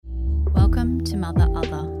Welcome to Mother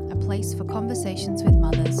Other, a place for conversations with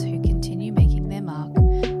mothers who continue making their mark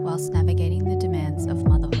whilst navigating the demands of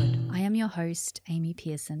motherhood. I am your host, Amy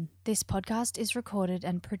Pearson. This podcast is recorded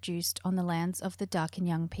and produced on the lands of the Darkin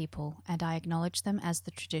Young people, and I acknowledge them as the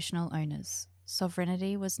traditional owners.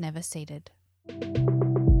 Sovereignty was never ceded.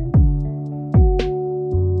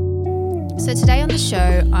 So today on the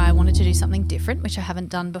show, I wanted to do something different, which I haven't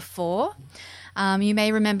done before. You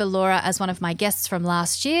may remember Laura as one of my guests from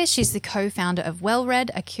last year. She's the co-founder of Well-Read,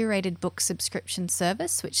 a curated book subscription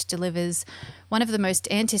service which delivers one of the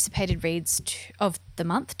most anticipated reads of the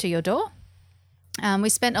month to your door. We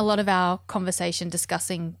spent a lot of our conversation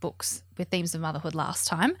discussing books with themes of motherhood last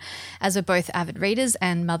time, as we're both avid readers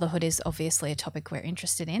and motherhood is obviously a topic we're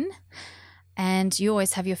interested in. And you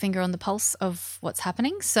always have your finger on the pulse of what's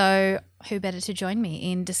happening. So who better to join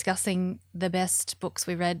me in discussing the best books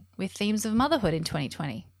we read with themes of motherhood in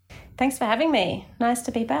 2020? Thanks for having me. Nice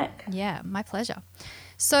to be back. Yeah, my pleasure.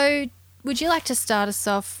 So would you like to start us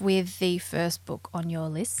off with the first book on your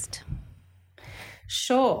list?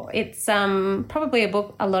 Sure. It's probably a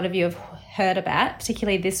book a lot of you have heard about,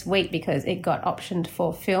 particularly this week because it got optioned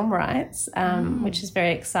for film rights, which is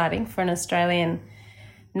very exciting for an Australian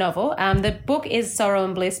novel. The book is Sorrow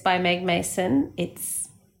and Bliss by Meg Mason. It's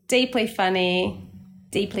deeply funny,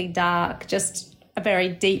 deeply dark, just a very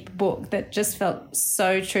deep book that just felt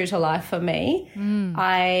so true to life for me.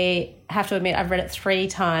 I have to admit I've read it 3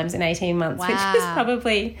 times in 18 months, Wow. which is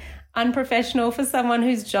probably unprofessional for someone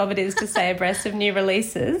whose job it is to stay abreast of new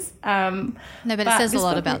releases. No, but it says a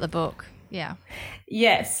lot about the book. Yeah.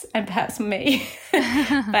 Yes, and perhaps me.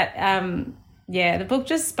 But, yeah, the book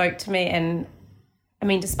just spoke to me, and I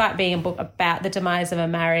mean, despite being a book about the demise of a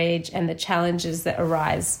marriage and the challenges that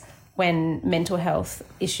arise when mental health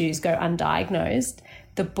issues go undiagnosed,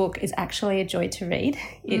 the book is actually a joy to read.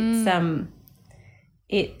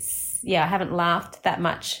 It's I haven't laughed that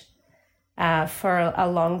much for a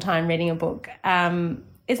long time reading a book.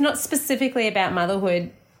 It's not specifically about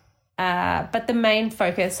motherhood, but the main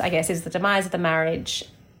focus, I guess, is the demise of the marriage.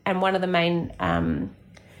 And one of the main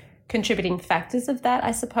contributing factors of that,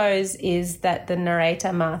 I suppose, is that the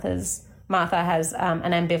narrator, Martha, has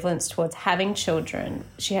an ambivalence towards having children.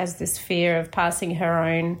 She has this fear of passing her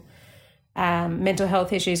own mental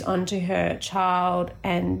health issues onto her child,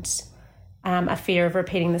 and a fear of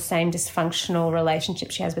repeating the same dysfunctional relationship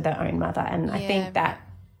she has with her own mother. And I think that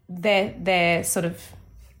they're sort of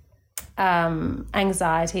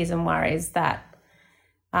anxieties and worries that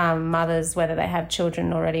mothers, whether they have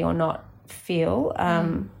children already or not, feel.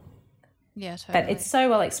 Yeah, totally. But it's so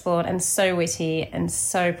well explored and so witty and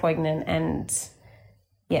so poignant, and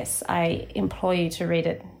yes, I implore you to read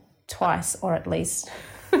it twice or at least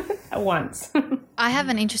once. I have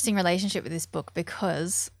an interesting relationship with this book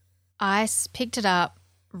because I picked it up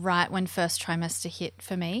right when first trimester hit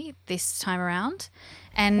for me this time around,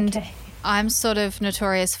 and I'm sort of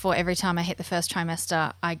notorious for every time I hit the first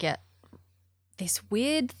trimester, I get this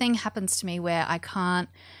weird thing happens to me where I can't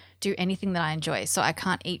do anything that I enjoy. So I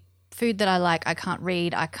can't eat food that I like, I can't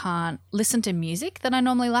read, I can't listen to music that I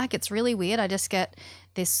normally like. It's really weird. I just get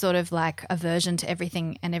this sort of like aversion to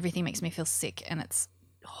everything, and everything makes me feel sick, and it's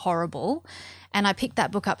horrible. And I picked that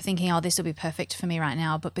book up thinking, oh, this will be perfect for me right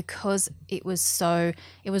now. But because it was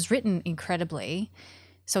written incredibly,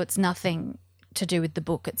 so it's nothing to do with the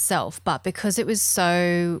book itself, but because it was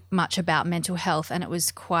so much about mental health, and it was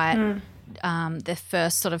quite, the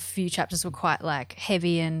first sort of few chapters were quite like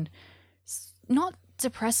heavy and not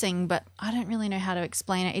depressing, but I don't really know how to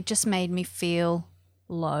explain it. It just made me feel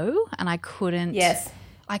low, and I couldn't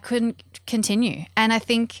continue. And I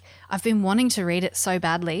think I've been wanting to read it so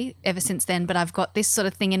badly ever since then, but I've got this sort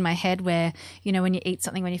of thing in my head where, you know, when you eat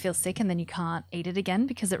something when you feel sick and then you can't eat it again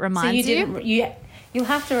because it reminds You'll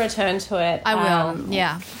have to return to it. I will,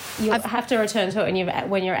 yeah. You'll have to return to it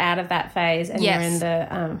when you're out of that phase and you're in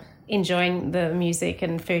the enjoying the music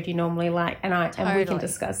and food you normally like, and we can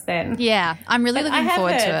discuss then. Yeah, I'm really looking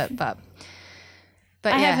forward to it, but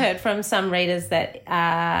I have heard from some readers that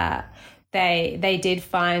they did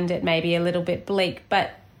find it maybe a little bit bleak,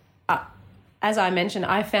 but as I mentioned,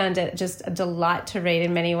 I found it just a delight to read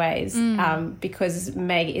in many ways because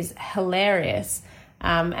Meg is hilarious,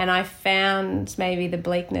 and I found maybe the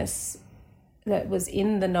bleakness that was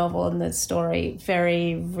in the novel and the story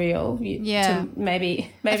very real. Maybe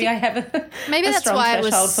I have a that's strong why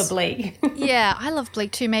threshold for bleak. Yeah, I love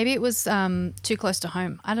bleak too. Maybe it was too close to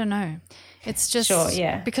home. I don't know. It's just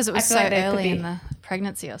because it was so early in the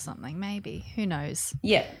pregnancy or something. Maybe, who knows?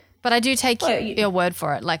 Yeah, but I do take your word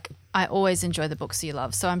for it. Like, I always enjoy the books you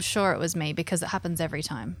love, so I'm sure it was me because it happens every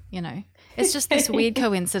time. You know, it's just this weird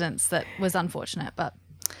coincidence that was unfortunate, but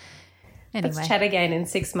Anyway. Let's chat again in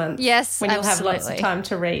 6 months. Yes, when you'll absolutely. have lots of time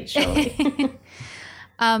to read, surely.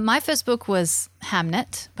 My first book was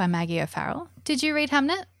Hamnet by Maggie O'Farrell. Did you read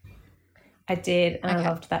Hamnet? I did, and I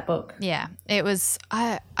loved that book. Yeah, it was.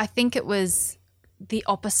 I think it was the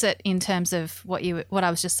opposite in terms of what I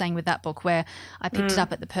was just saying with that book, where I picked it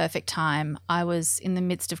up at the perfect time. I was in the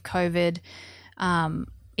midst of COVID.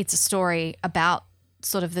 It's a story about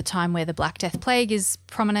sort of the time where the Black Death plague is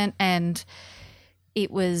prominent, and I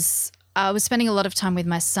was spending a lot of time with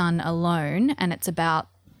my son alone, and it's about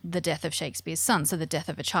the death of Shakespeare's son, so the death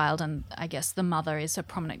of a child, and I guess the mother is a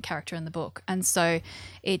prominent character in the book. And so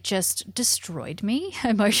it just destroyed me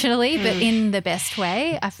emotionally, but in the best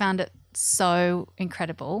way. I found it so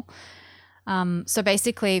incredible. So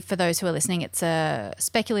basically, for those who are listening, it's a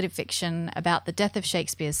speculative fiction about the death of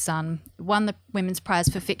Shakespeare's son. Won the Women's Prize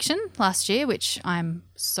for Fiction last year, which I'm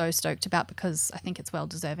so stoked about because I think it's well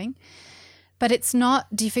deserving. But it's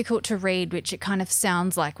not difficult to read, which it kind of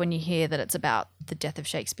sounds like when you hear that it's about the death of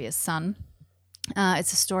Shakespeare's son.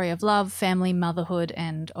 It's a story of love, family, motherhood,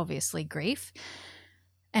 and obviously grief.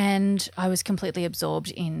 And I was completely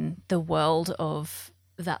absorbed in the world of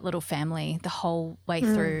that little family the whole way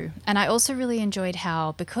through. And I also really enjoyed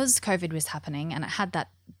how, because COVID was happening and it had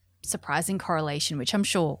that surprising correlation, which I'm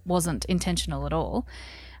sure wasn't intentional at all,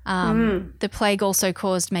 the plague also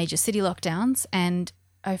caused major city lockdowns, and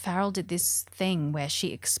O'Farrell did this thing where she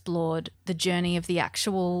explored the journey of the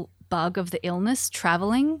actual bug of the illness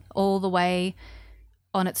traveling all the way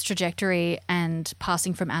on its trajectory and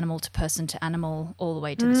passing from animal to person to animal all the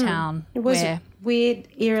way to the town. It was weird,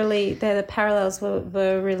 eerily. The parallels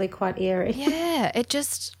were really quite eerie. Yeah, it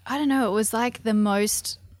just, I don't know, it was like the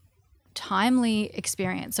most timely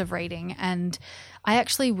experience of reading, and I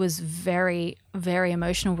actually was very, very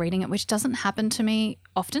emotional reading it, which doesn't happen to me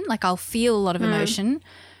often. Like, I'll feel a lot of emotion,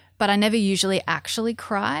 but I never usually actually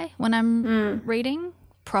cry when I'm reading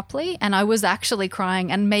properly. And I was actually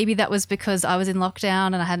crying, and maybe that was because I was in lockdown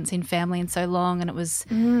and I hadn't seen family in so long, and it was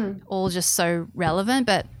all just so relevant.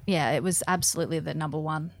 But yeah, it was absolutely the number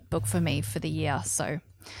one book for me for the year. So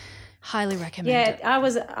highly recommend it.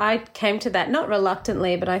 I came to that not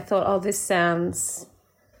reluctantly, but I thought, oh, this sounds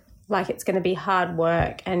like it's going to be hard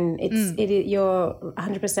work, and you're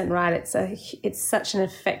 100% right. It's such an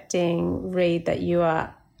affecting read that you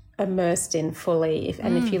are immersed in fully.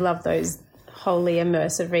 If you love those wholly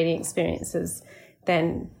immersive reading experiences,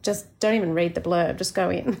 then just don't even read the blurb, just go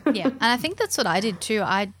in. Yeah, and I think that's what I did too.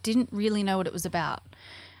 I didn't really know what it was about.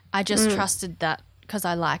 I just trusted that, because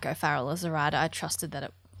I like O'Farrell as a writer, I trusted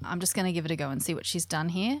that I'm just going to give it a go and see what she's done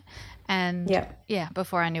here. And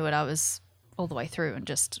before I knew it, I was all the way through and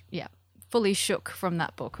just, fully shook from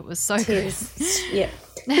that book. It was so good. Yeah.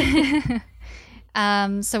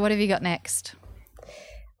 So what have you got next?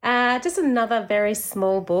 Just another very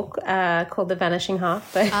small book called The Vanishing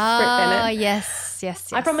Half by Brit Bennett. Oh, yes.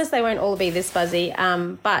 I promise they won't all be this fuzzy,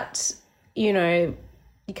 but, you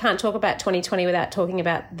can't talk about 2020 without talking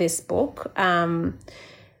about this book.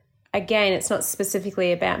 Again, it's not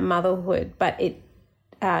specifically about motherhood, but it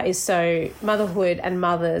is so motherhood and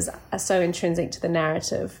mothers are so intrinsic to the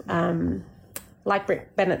narrative. Like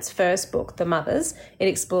Brit Bennett's first book, The Mothers, it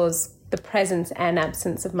explores the presence and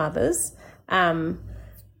absence of mothers.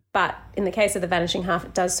 But in the case of The Vanishing Half,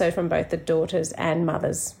 it does so from both the daughters' and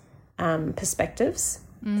mothers' perspectives.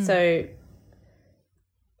 So,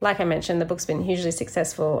 like I mentioned, the book's been hugely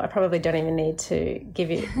successful. I probably don't even need to give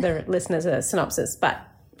you the listeners a synopsis, but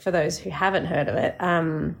for those who haven't heard of it,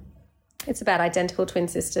 it's about identical twin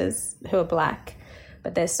sisters who are black,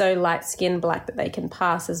 but they're so light-skinned black that they can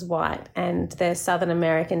pass as white, and their Southern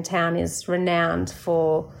American town is renowned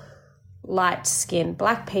for light-skinned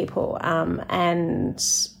black people, and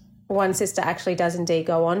one sister actually does indeed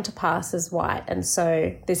go on to pass as white, and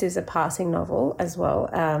so this is a passing novel as well,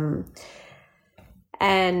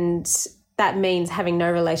 and that means having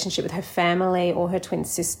no relationship with her family or her twin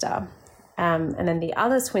sister. And then the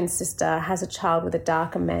other twin sister has a child with a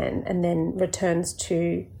darker man and then returns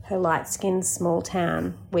to her light-skinned small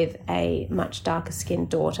town with a much darker-skinned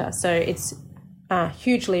daughter. So it's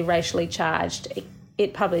hugely racially charged.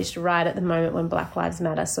 It published right at the moment when Black Lives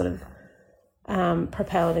Matter sort of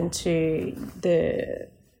propelled into the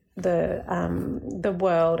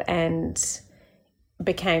world, and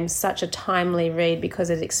became such a timely read because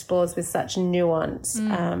it explores with such nuance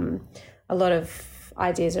a lot of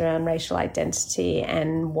ideas around racial identity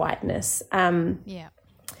and whiteness.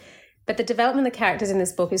 But the development of the characters in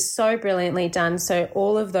this book is so brilliantly done. So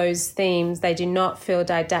all of those themes, they do not feel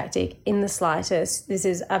didactic in the slightest. This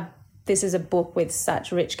this is a book with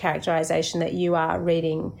such rich characterization that you are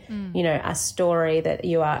reading, you know, a story that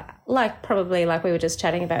you are probably like we were just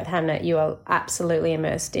chatting about with Hamnet, you are absolutely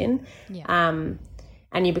immersed in. Yeah.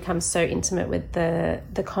 And you become so intimate with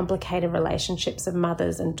the complicated relationships of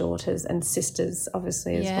mothers and daughters and sisters,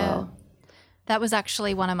 obviously, as well. That was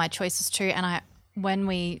actually one of my choices too. And when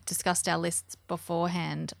we discussed our lists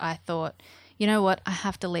beforehand, I thought, you know what, I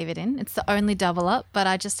have to leave it in. It's the only double up, but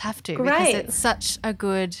I just have to because it's such a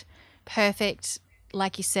good, perfect,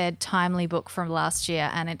 like you said, timely book from last year,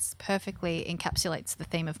 and it's perfectly encapsulates the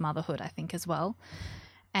theme of motherhood, I think, as well.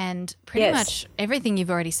 And pretty much everything you've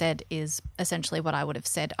already said is essentially what I would have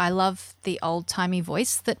said. I love the old-timey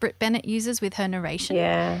voice that Brit Bennett uses with her narration.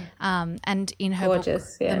 Yeah. And in her book,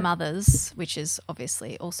 The Mothers, which is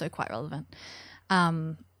obviously also quite relevant,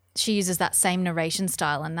 she uses that same narration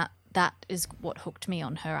style, and that is what hooked me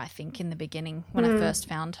on her, I think, in the beginning when I first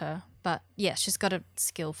found her. But, yeah, she's got a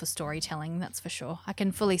skill for storytelling, that's for sure. I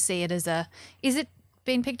can fully see it as is it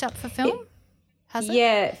being picked up for film? Has it?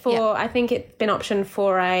 Yeah, I think it's been optioned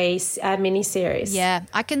for a mini-series. Yeah,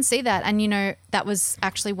 I can see that. And, you know, that was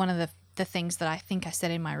actually one of the things that I think I said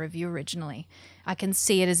in my review originally. I can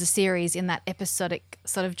see it as a series in that episodic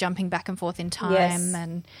sort of jumping back and forth in time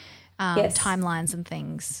and timelines and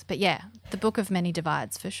things. But, yeah, the Book of Many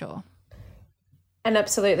Divides for sure. And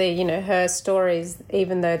absolutely, you know, her stories,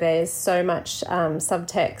 even though there's so much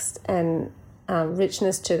subtext and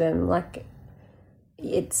richness to them, like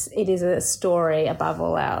it is a story above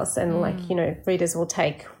all else, and like, you know, readers will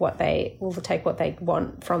take what they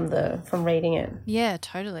want from reading it. Yeah,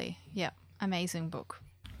 totally. Yeah, amazing book,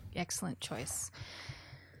 excellent choice.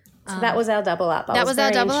 So that was our double up. That was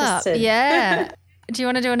our double up. Yeah. Do you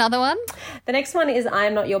want to do another one? The next one is I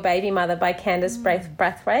Am Not Your Baby Mother by Candace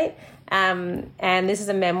Brathwaite. And this is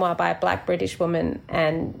a memoir by a Black British woman,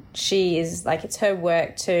 and she is like, it's her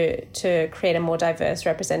work to create a more diverse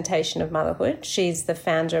representation of motherhood. She's the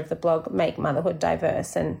founder of the blog Make Motherhood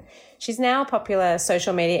Diverse, and she's now a popular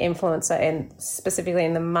social media influencer, and specifically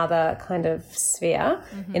in the mother kind of sphere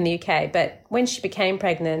in the UK. But when she became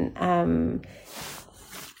pregnant,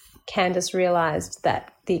 Candace realised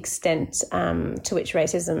that the extent to which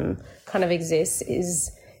racism kind of exists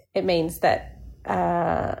it means that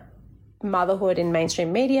motherhood in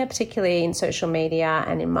mainstream media, particularly in social media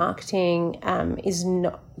and in marketing,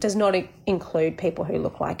 does not include people who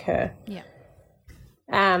look like her. Yeah.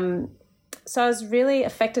 So I was really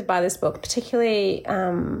affected by this book, particularly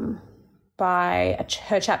by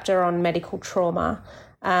her chapter on medical trauma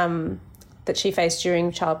that she faced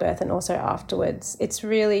during childbirth and also afterwards. It's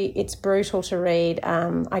brutal to read.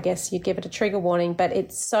 I guess you'd give it a trigger warning, but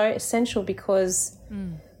it's so essential because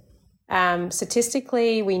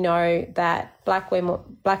statistically we know that black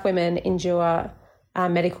women endure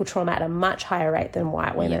medical trauma at a much higher rate than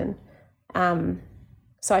white women.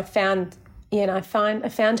 So I found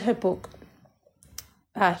her book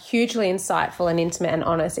hugely insightful and intimate and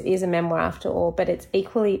honest. It is a memoir after all, but it's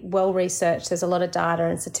equally well researched. There's a lot of data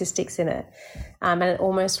and statistics in it, and it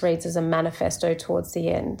almost reads as a manifesto towards the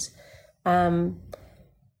end.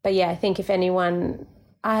 But yeah, I think if anyone,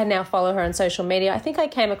 I now follow her on social media. I think I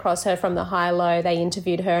came across her from the High Low. They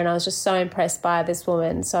interviewed her, and I was just so impressed by this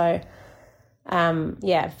woman. So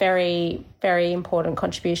very, very important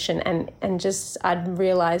contribution, and just I'd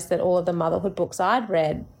realised that all of the motherhood books I'd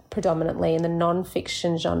read predominantly in the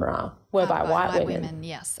non-fiction genre were by white women.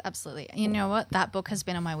 Yes, absolutely. You know what? That book has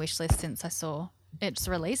been on my wish list since I saw its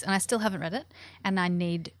release, and I still haven't read it, and I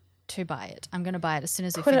need to buy it. I'm going to buy it as soon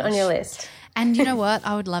as we finish. Put it on your list. And you know what?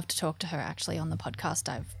 I would love to talk to her actually on the podcast.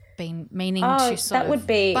 I've been meaning to sort of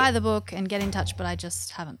buy the book and get in touch, but I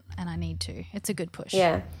just haven't, and I need to. It's a good push.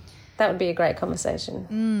 Yeah, that would be a great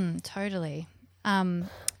conversation. Totally.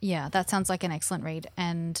 Yeah, that sounds like an excellent read.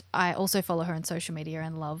 And I also follow her on social media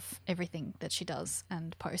and love everything that she does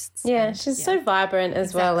and posts. Yeah, and, she's so vibrant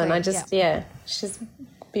as well. And I just, she's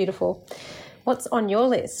beautiful. What's on your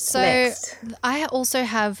list next? I also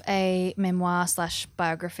have a memoir /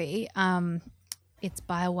 biography. It's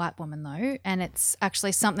by a white woman though. And it's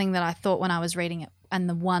actually something that I thought when I was reading it, and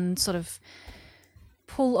the one sort of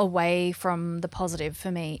pull away from the positive for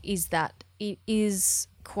me is that it is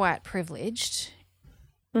quite privileged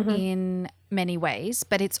in many ways,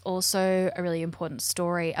 but it's also a really important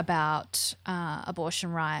story about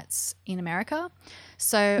abortion rights in America.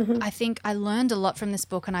 So I think I learned a lot from this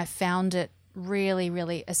book, and I found it really,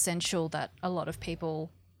 really essential that a lot of people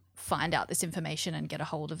find out this information and get a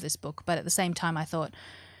hold of this book. But at the same time, I thought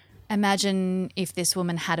imagine if this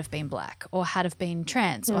woman had have been black or had have been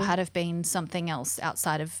trans or had have been something else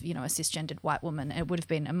outside of, you know, a cisgendered white woman. It would have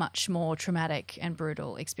been a much more traumatic and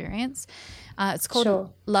brutal experience. It's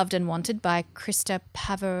called Loved and Wanted by Krista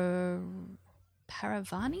Paravani,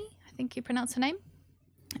 I think you pronounce her name.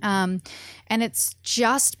 And it's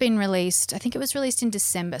just been released. I think it was released in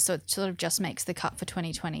December, so it sort of just makes the cut for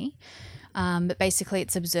 2020. But basically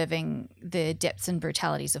it's observing the depths and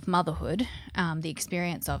brutalities of motherhood, the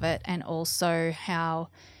experience of it, and also how,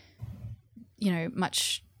 you know,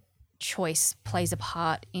 much choice plays a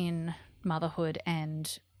part in motherhood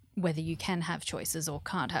and whether you can have choices or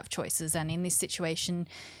can't have choices. And in this situation,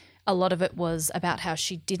 a lot of it was about how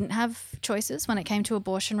she didn't have choices when it came to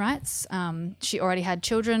abortion rights. She already had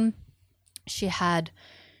children. She had,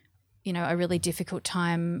 you know, a really difficult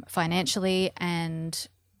time financially and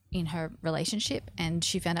in her relationship, and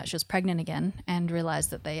she found out she was pregnant again and realized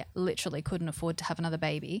that they literally couldn't afford to have another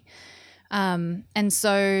baby. And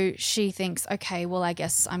so she thinks, okay, well, I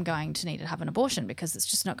guess I'm going to need to have an abortion because it's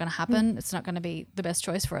just not going to happen. It's not going to be the best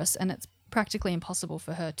choice for us, and it's practically impossible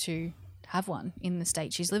for her to have one in the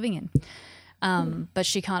state she's living in. But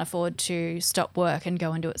she can't afford to stop work and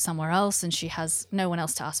go and do it somewhere else, and she has no one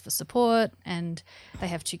else to ask for support, and they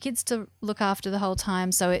have 2 kids to look after the whole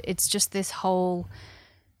time. So it's just this whole,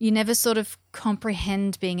 you never sort of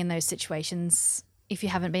comprehend being in those situations if you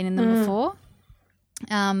haven't been in them before.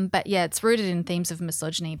 But yeah, it's rooted in themes of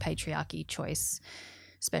misogyny, patriarchy, choice,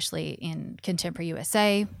 especially in contemporary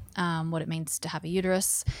USA, what it means to have a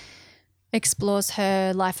uterus, explores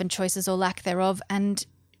her life and choices or lack thereof. And,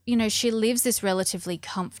 you know, she lives this relatively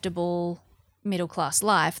comfortable middle-class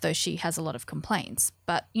life, though she has a lot of complaints.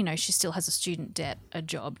 But, you know, she still has a student debt, a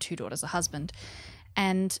job, 2 daughters, a husband.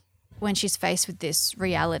 And when she's faced with this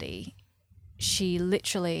reality, she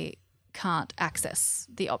literally can't access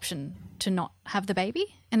the option to not have the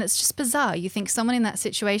baby. And it's just bizarre. You think someone in that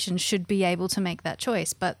situation should be able to make that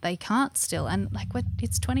choice, but they can't still. And like,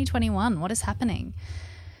 it's 2021. What is happening?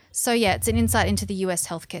 So yeah, it's an insight into the US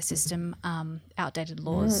healthcare system, outdated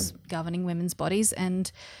laws governing women's bodies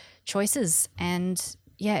and choices. And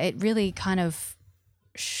yeah, it really kind of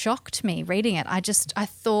shocked me reading it. I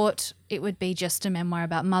thought it would be just a memoir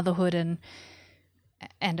about motherhood and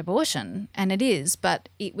abortion, and it is, but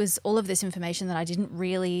it was all of this information that I didn't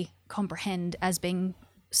really comprehend as being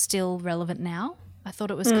still relevant now. I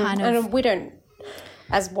thought it was kind of... And we don't,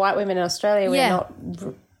 as white women in Australia,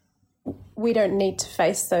 we don't need to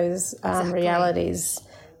face those realities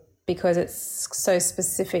because it's so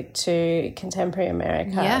specific to contemporary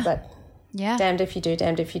America. But damned if you do,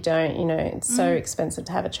 damned if you don't. You know, it's so expensive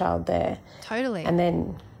to have a child there. Totally. And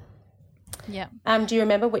then... Yeah. Do you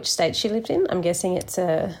remember which state she lived in? I'm guessing it's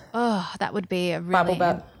a... Oh, that would be a really... Bible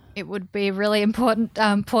Belt. It would be a really important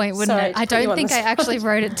point, wouldn't it? I don't think I actually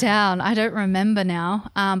wrote it down. I don't remember now.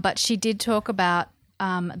 But she did talk about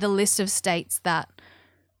the list of states that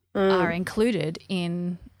are included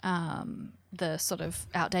in the sort of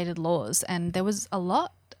outdated laws, and there was a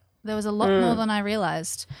lot. There was a lot more than I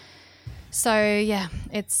realised. So, yeah,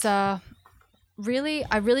 it's really,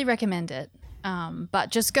 I really recommend it. But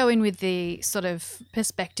just go in with the sort of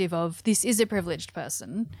perspective of this is a privileged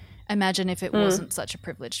person. Imagine if it wasn't such a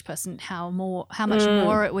privileged person, how much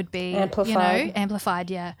more it would be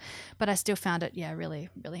amplified. Yeah. But I still found it, really,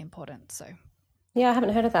 really important. So yeah, I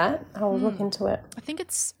haven't heard of that. I'll look into it. I think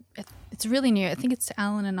it's really new. I think it's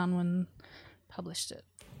Allen and Unwin published it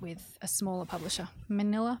with a smaller publisher,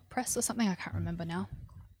 Manila Press or something. I can't remember now.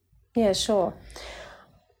 Yeah, sure.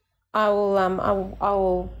 I'll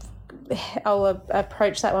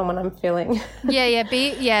approach that one when I'm feeling.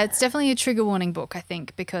 It's definitely a trigger warning book, I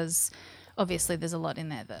think, because obviously there's a lot in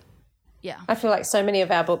there that, I feel like so many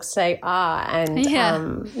of our books say and,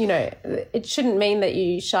 it shouldn't mean that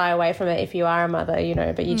you shy away from it if you are a mother,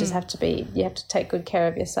 but you just have to take good care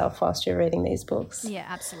of yourself whilst you're reading these books. Yeah,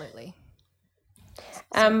 absolutely.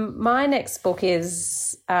 My next book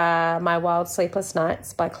is My Wild Sleepless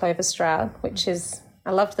Nights by Clover Stroud, which is,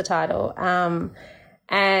 I loved the title.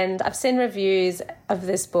 And I've seen reviews of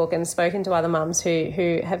this book and spoken to other mums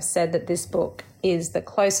who have said that this book is the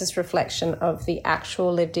closest reflection of the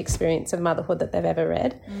actual lived experience of motherhood that they've ever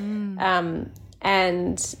read.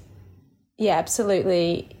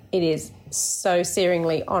 Absolutely, it is so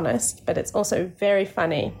searingly honest, but it's also very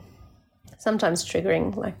funny, sometimes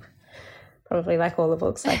triggering, probably like all the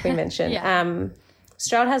books, like we mentioned.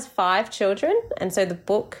 Stroud has 5 children, and so the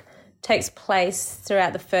book takes place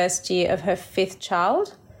throughout the first year of her 5th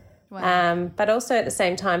child. Wow. But also at the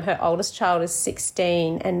same time, her oldest child is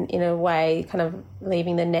 16 and in a way kind of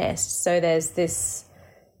leaving the nest. So there's this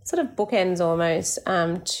sort of bookends almost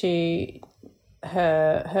to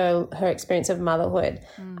her experience of motherhood.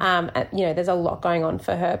 There's a lot going on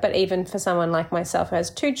for her, but even for someone like myself who has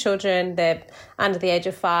 2 children, they're under the age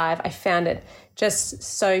of 5, I found it just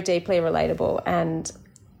so deeply relatable, and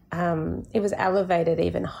it was elevated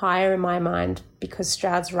even higher in my mind because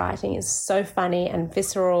Stroud's writing is so funny and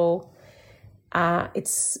visceral.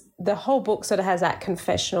 It's the whole book sort of has that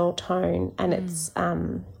confessional tone, and it's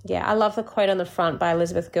I love the quote on the front by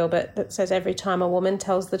Elizabeth Gilbert that says, "Every time a woman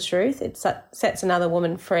tells the truth, it sets another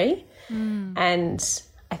woman free." And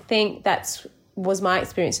I think was my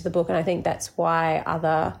experience of the book, and I think that's why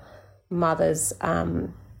other mothers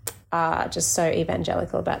are just so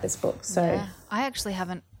evangelical about this book. So I actually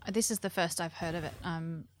haven't. This is the first I've heard of it.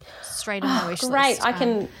 Straight on my wish list. Great. I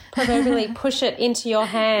can proverbially push it into your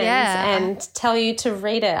hands and tell you to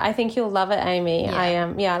read it. I think you'll love it, Amy.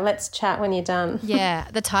 Let's chat when you're done. Yeah,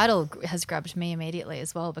 the title has grabbed me immediately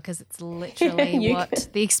as well because it's literally what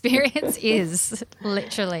the experience is,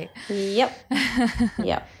 literally. Yep.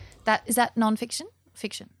 Is that nonfiction?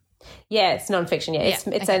 Fiction? Yeah, it's nonfiction. Yeah,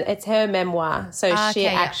 it's her memoir. So she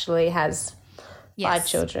actually has 5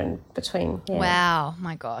 children between. Yeah. Wow,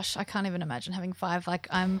 my gosh. I can't even imagine having 5. Like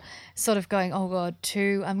I'm sort of going, oh God,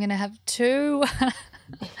 2. I'm going to have 2.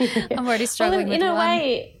 I'm already struggling with one.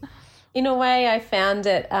 In a way, I found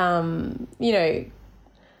it,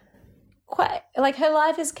 quite like her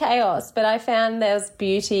life is chaos, but I found there's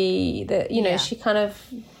beauty that, she kind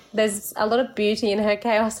of, there's a lot of beauty in her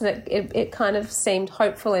chaos, and it kind of seemed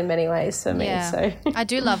hopeful in many ways for me. Yeah. So I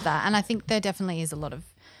do love that. And I think there definitely is a lot of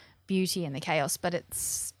beauty in the chaos, but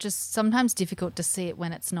it's just sometimes difficult to see it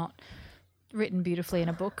when it's not written beautifully in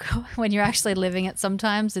a book. When you're actually living it,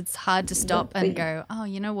 sometimes it's hard to stop and go, oh,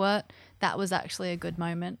 you know what? That was actually a good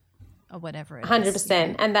moment, or whatever it 100%. is.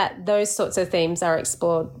 And that those sorts of themes are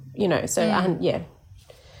explored, so Totally.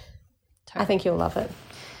 I think you'll love it.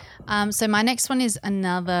 So my next one is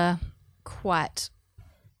another quite,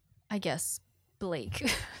 I guess, bleak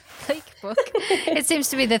book. It seems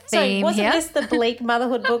to be the theme wasn't here. This the bleak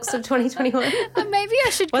motherhood books of 2021? Maybe I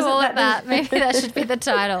should call it that. Maybe that should be the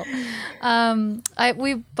title.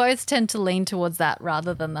 We both tend to lean towards that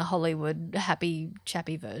rather than the Hollywood happy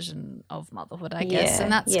chappy version of motherhood, I guess.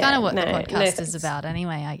 And that's kind of what the podcast is about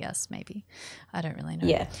anyway, I guess, maybe. I don't really know.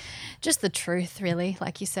 Yeah. Just the truth, really,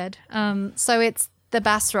 like you said. So it's The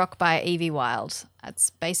Bass Rock by Evie Wilde.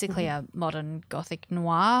 It's basically a modern gothic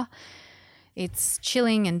noir. It's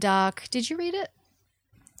chilling and dark. Did you read it?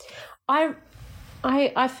 I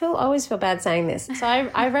always feel bad saying this. So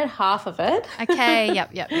I read half of it. Okay,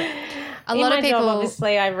 yep. A lot of people. Job,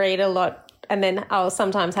 obviously, I read a lot, and then I'll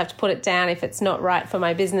sometimes have to put it down if it's not right for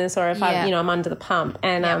my business, or if I'm under the pump.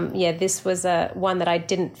 And this was one that I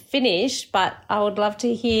didn't finish, but I would love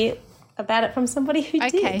to hear about it from somebody who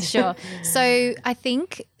did. Okay, sure. So I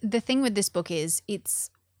think the thing with this book is it's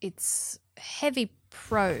heavy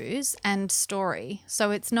prose and story.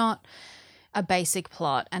 So it's not a basic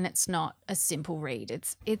plot and it's not a simple read.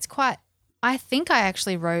 It's quite, I think I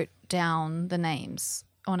actually wrote down the names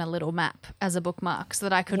on a little map as a bookmark so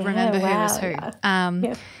that I could remember who was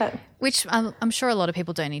who. Which I'm sure a lot of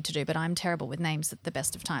people don't need to do, but I'm terrible with names at the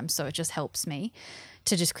best of times, so it just helps me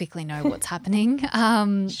to just quickly know what's happening.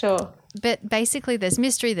 Sure. But basically there's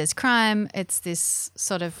mystery, there's crime. It's this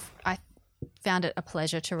sort of, I found it a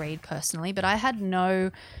pleasure to read personally, but I had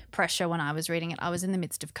no pressure when I was reading it. I was in the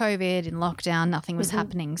midst of COVID, in lockdown, nothing was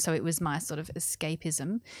happening, so it was my sort of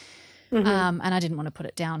escapism, and I didn't want to put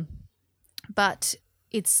it down. But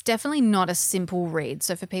it's definitely not a simple read.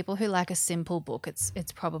 So for people who like a simple book,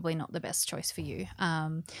 it's probably not the best choice for you.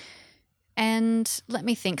 And let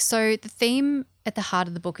me think. So the theme at the heart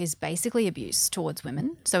of the book is basically abuse towards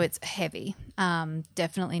women. So it's heavy.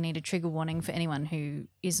 Definitely need a trigger warning for anyone who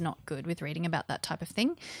is not good with reading about that type of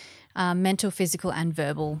thing. Mental, physical and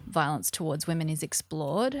verbal violence towards women is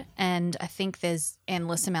explored. And I think there's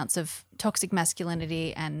endless amounts of toxic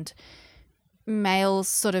masculinity and male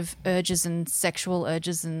sort of urges and sexual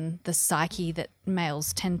urges and the psyche that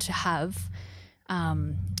males tend to have,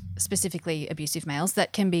 specifically abusive males,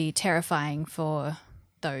 that can be terrifying for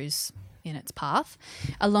those in its path,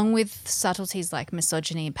 along with subtleties like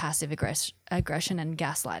misogyny, passive aggression and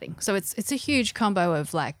gaslighting. So it's a huge combo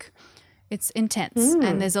of it's intense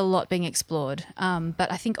and there's a lot being explored.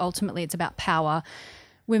 But I think ultimately it's about power,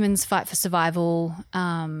 women's fight for survival,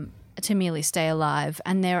 to merely stay alive.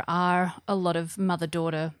 And there are a lot of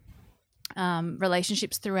mother-daughter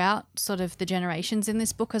relationships throughout sort of the generations in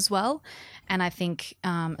this book as well. And I think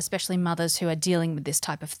especially mothers who are dealing with this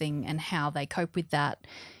type of thing and how they cope with that,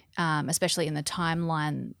 especially in the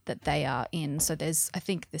timeline that they are in. So there's, I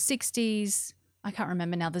think, the 60s. I can't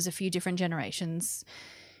remember now. There's a few different generations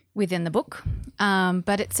within the book.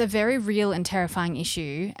 But it's a very real and terrifying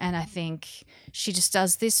issue, and I think she just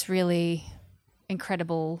does this really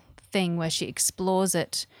incredible thing where she explores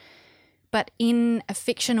it, but in a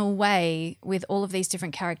fictional way with all of these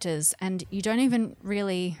different characters, and you don't even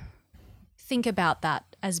really think about that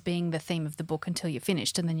as being the theme of the book until you're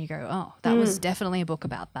finished, and then you go, oh, that was definitely a book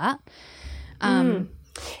about that.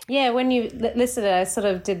 Yeah, when you listed it, I sort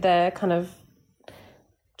of did the kind of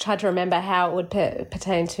tried to remember how it would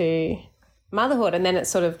pertain to motherhood, and then it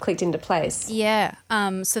sort of clicked into place. Yeah.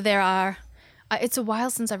 So there are it's a while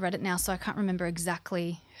since I've read it now, so I can't remember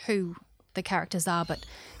exactly who the characters are, but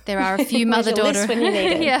there are a few mother-daughter when you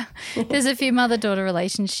need it. Yeah. There's a few mother-daughter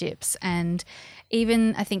relationships, and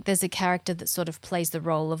even I think there's a character that sort of plays the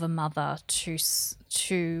role of a mother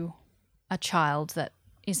to a child that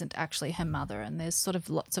isn't actually her mother, and there's sort of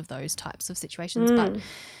lots of those types of situations. But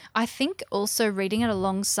I think also reading it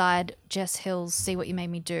alongside Jess Hill's See What You Made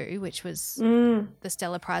Me Do, which was the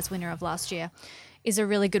Stella Prize winner of last year, is a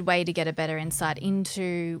really good way to get a better insight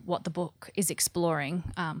into what the book is exploring,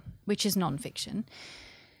 which is nonfiction.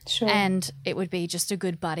 Sure. And it would be just a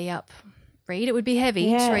good buddy up read. It would be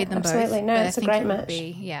heavy to read them absolutely. both. No, but it's I a think great it match. would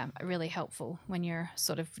be, really helpful when you're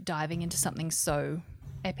sort of diving into something so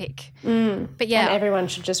epic. But yeah. And everyone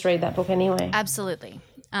should just read that book anyway. Absolutely.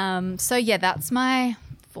 That's my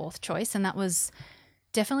fourth choice, and that was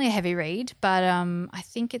definitely a heavy read, but I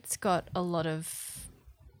think it's got a lot of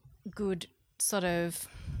good sort of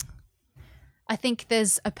 – I think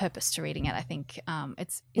there's a purpose to reading it. I think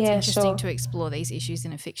it's interesting to explore these issues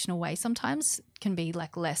in a fictional way. Sometimes can be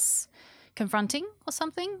like less confronting or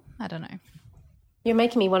something. I don't know. You're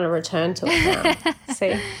making me want to return to it now.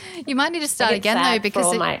 See? You might need to start again though, because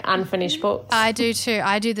for all my unfinished books. I do too.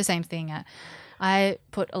 I do the same thing. I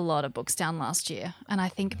put a lot of books down last year, and I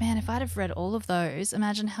think, man, if I'd have read all of those,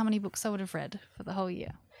 imagine how many books I would have read for the whole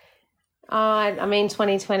year. I mean,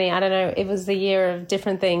 2020, I don't know, it was the year of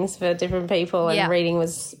different things for different people, and reading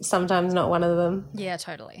was sometimes not one of them. Yeah,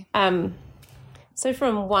 totally. So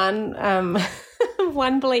from one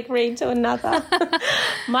one bleak read to another,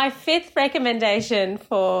 my fifth recommendation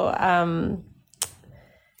for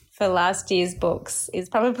last year's books is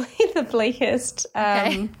probably the bleakest.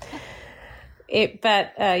 Okay.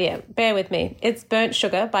 Bear with me. It's Burnt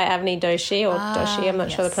Sugar by Avni Doshi, Doshi, I'm not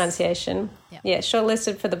sure the pronunciation. Yep. Yeah,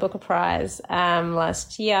 shortlisted for the Booker Prize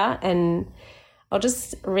last year, and I'll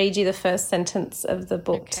just read you the first sentence of the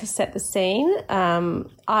book to set the scene.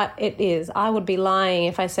 I would be lying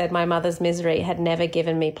if I said my mother's misery had never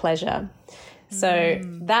given me pleasure. So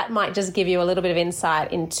that might just give you a little bit of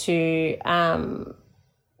insight into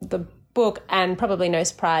the book, and probably no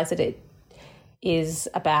surprise that it is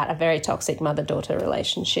about a very toxic mother-daughter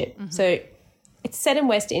relationship. Mm-hmm. So it's set in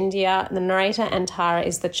West India. The narrator, Antara,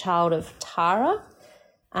 is the child of Tara,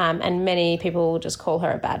 and many people just call her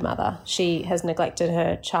a bad mother. She has neglected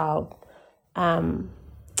her child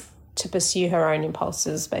to pursue her own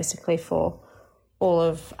impulses, basically, for all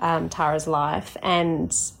of Tara's life.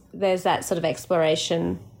 And there's that sort of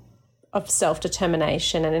exploration of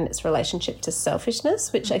self-determination and in its relationship to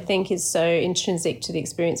selfishness, which I think is so intrinsic to the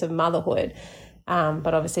experience of motherhood.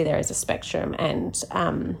 But obviously there is a spectrum, and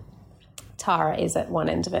Tara is at one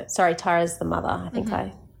end of it. Sorry, Tara's the mother. I think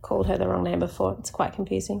I called her the wrong name before. It's quite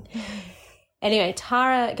confusing. Anyway,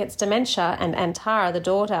 Tara gets dementia, and Antara, the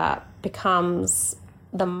daughter, becomes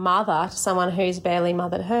the mother to someone who's barely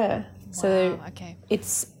mothered her. Wow, so okay.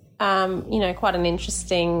 It's, quite an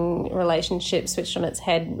interesting relationship switched on its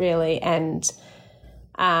head, really. And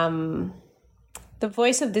the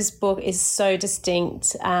voice of this book is so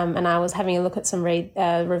distinct, and I was having a look at some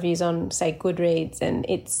reviews on, say, Goodreads, and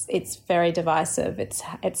it's very divisive.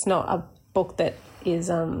 It's not a book that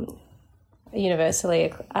is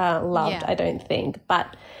universally loved, I don't think,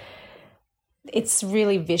 but it's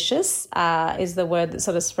really vicious is the word that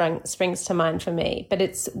sort of springs to mind for me. But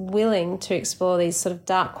it's willing to explore these sort of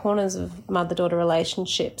dark corners of mother-daughter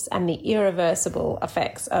relationships and the irreversible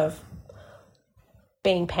effects of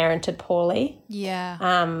being parented poorly.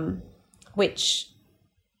 Yeah. Which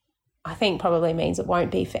I think probably means it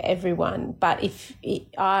won't be for everyone. But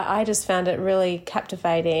I just found it really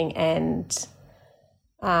captivating, and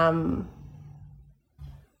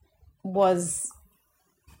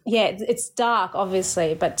it's dark,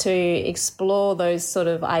 obviously, but to explore those sort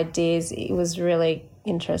of ideas, it was really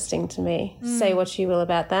interesting to me. Say what you will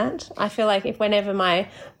about that. I feel like whenever my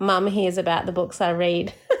mum hears about the books I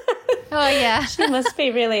read, oh yeah, she must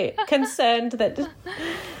be really concerned that.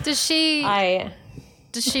 Does she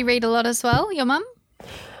read a lot as well, your mum?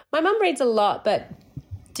 My mum reads a lot, but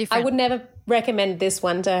Different. I would never recommend this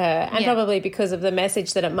one to her, and probably because of the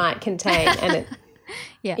message that it might contain, and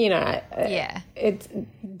Yeah. You know, Yeah.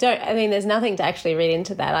 there's nothing to actually read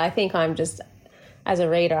into that. I think I'm just, as a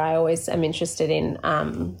reader, I always am interested in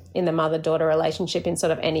the mother-daughter relationship in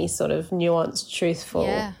sort of any sort of nuanced,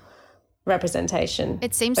 truthful representation.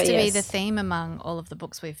 It seems to be the theme among all of the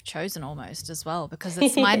books we've chosen almost as well, because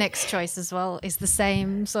it's my next choice as well is the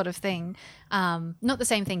same sort of thing. Not the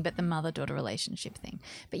same thing, but the mother-daughter relationship thing.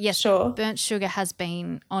 But yes, sure. Burnt Sugar has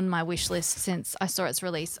been on my wish list since I saw its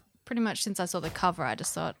release. Pretty much since I saw the cover, I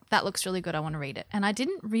just thought, that looks really good, I want to read it. And I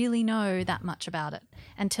didn't really know that much about it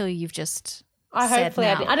until you've just I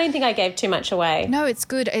don't think I gave too much away. No, it's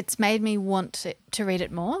good. It's made me want to read it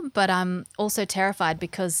more, but I'm also terrified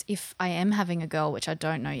because if I am having a girl, which I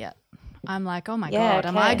don't know yet, I'm like, oh my God,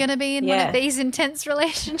 am I going to be in one of these intense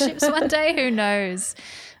relationships one day? Who knows?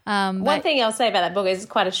 One thing I'll say about that book is it's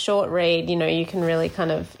quite a short read. You know, you can really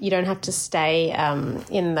kind of, you don't have to stay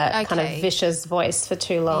in that kind of vicious voice for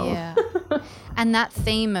too long. Yeah. And that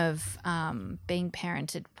theme of being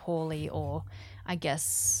parented poorly, or I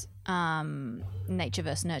guess nature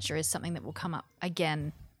versus nurture, is something that will come up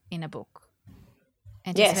again in a book.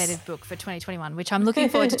 Anticipated book for 2021, which I'm looking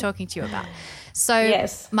forward to talking to you about. So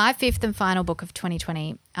my fifth and final book of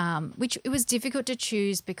 2020, which it was difficult to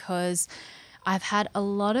choose because I've had a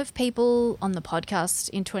lot of people on the podcast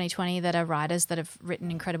in 2020 that are writers that have written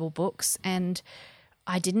incredible books, and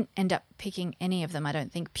I didn't end up picking any of them, I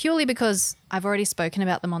don't think, purely because I've already spoken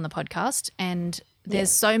about them on the podcast and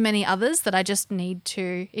there's so many others that I just need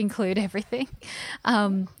to include everything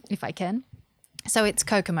if I can. So it's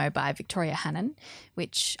Kokomo by Victoria Hannon,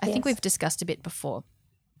 which I think we've discussed a bit before.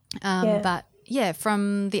 But yeah,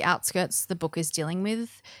 from the outskirts, the book is dealing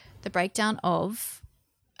with the breakdown of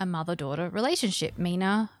a mother-daughter relationship,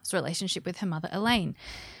 Mina's relationship with her mother, Elaine.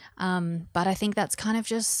 But I think that's kind of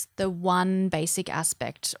just the one basic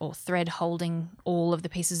aspect or thread holding all of the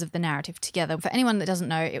pieces of the narrative together. For anyone that doesn't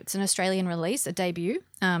know, it's an Australian release, a debut.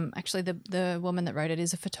 Actually, the woman that wrote it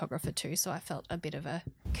is a photographer too, so I felt a bit of a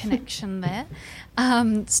connection there.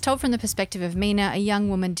 It's told from the perspective of Mina, a young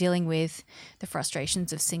woman dealing with the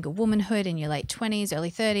frustrations of single womanhood in your late 20s,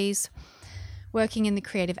 early 30s, working in the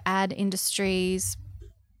creative ad industries,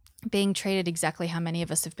 being treated exactly how many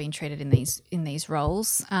of us have been treated in these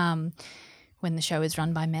roles when the show is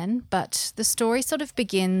run by men. But the story sort of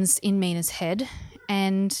begins in Mina's head,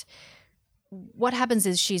 and what happens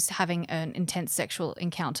is she's having an intense sexual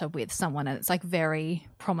encounter with someone, and it's like very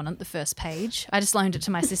prominent, the first page. I just loaned it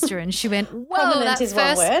to my sister and she went, whoa,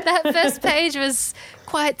 that first page was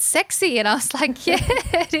quite sexy. And I was like, yeah,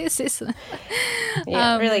 it is, isn't it?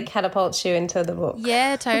 Yeah, it really catapults you into the book.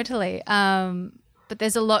 Yeah, totally. But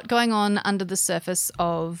there's a lot going on under the surface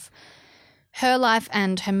of her life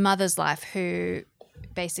and her mother's life, who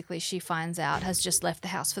basically she finds out has just left the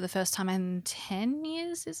house for the first time in 10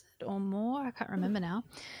 years, is it, or more? I can't remember now.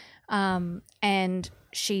 And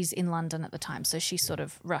she's in London at the time, so she sort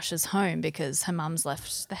of rushes home because her mum's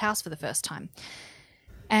left the house for the first time.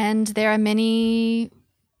 And there are many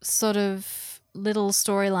sort of little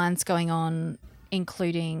storylines going on,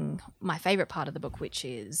 including my favourite part of the book, which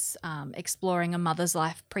is exploring a mother's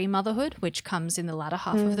life pre-motherhood, which comes in the latter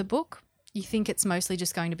half of the book. You think it's mostly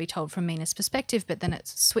just going to be told from Mina's perspective, but then it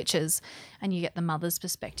switches and you get the mother's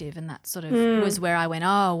perspective, and that sort of was where I went,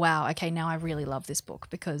 oh, wow, okay, now I really love this book,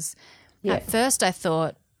 because at first I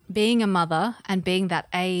thought being a mother and being that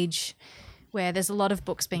age where there's a lot of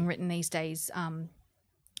books being written these days,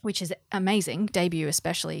 which is amazing, debut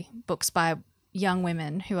especially, books by young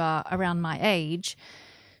women who are around my age,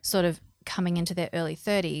 sort of coming into their early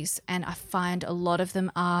 30s, and I find a lot of them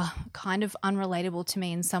are kind of unrelatable to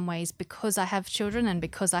me in some ways because I have children and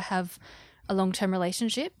because I have a long-term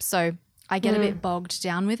relationship. So I get a bit bogged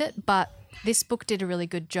down with it, but this book did a really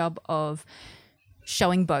good job of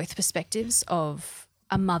showing both perspectives, of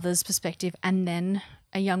a mother's perspective and then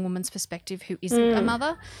a young woman's perspective who isn't a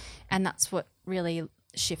mother, and that's what really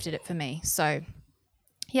shifted it for me. So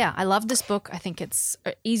yeah, I love this book. I think it's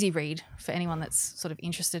an easy read for anyone that's sort of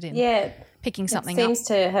interested in picking something up. It seems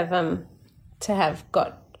to have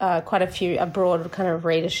got quite a broad kind of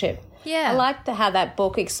readership. Yeah. I liked how that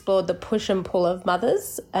book explored the push and pull of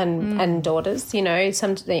mothers and daughters. You know,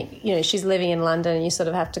 she's living in London and you sort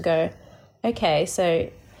of have to go, okay, so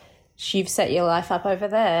you've set your life up over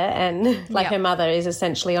there, and her mother is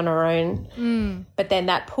essentially on her own. But then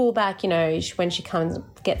that pullback, you know, when she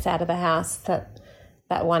gets out of the house, that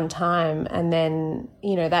one time, and then,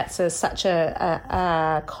 you know, that's such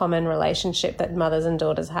a common relationship that mothers and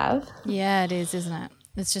daughters have. Yeah, it is, isn't it?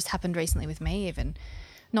 It's just happened recently with me, even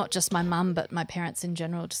not just my mum but my parents in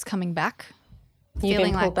general, just coming back. You've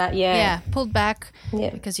been pulled back, pulled back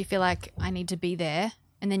because you feel like I need to be there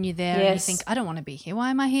And then you're there and you think, I don't want to be here.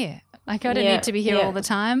 Why am I here? Like, I don't Yeah, need to be here yeah. all the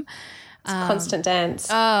time. It's a constant dance.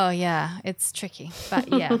 Oh, yeah, it's tricky. But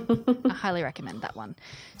yeah, I highly recommend that one.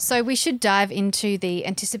 So we should dive into the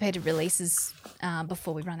anticipated releases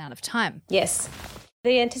before we run out of time. Yes.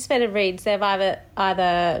 The anticipated reads, they've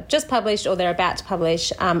either just published or they're about to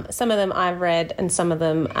publish. Some of them I've read and some of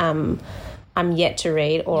them I'm yet to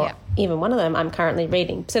read, or even one of them I'm currently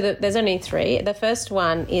reading. So there's only 3. The first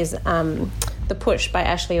one is The Push by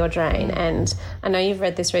Ashley Audrain, and I know you've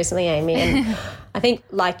read this recently, Amy, and I think,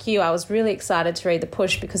 like you, I was really excited to read The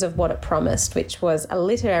Push because of what it promised, which was a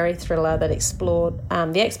literary thriller that explored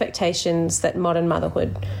the expectations that modern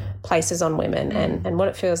motherhood places on women and what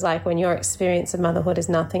it feels like when your experience of motherhood is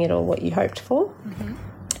nothing at all what you hoped for. Mm-hmm.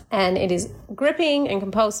 And it is gripping and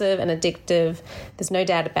compulsive and addictive. There's no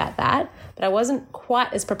doubt about that. But I wasn't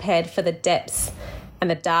quite as prepared for the depth and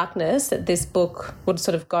the darkness that this book would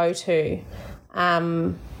sort of go to.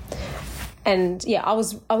 And yeah, I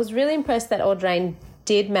was really impressed that Audrain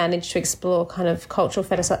did manage to explore kind of cultural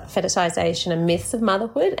fetishization and myths of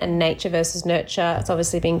motherhood and nature versus nurture. It's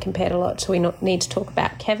obviously been compared a lot to We Need to Talk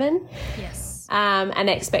About Kevin. Yes. And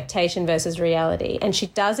expectation versus reality. And she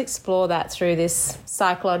does explore that through this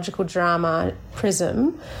psychological drama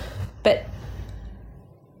prism. But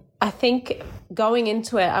I think going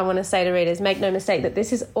into it, I want to say to readers, make no mistake that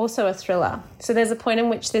this is also a thriller. So there's a point in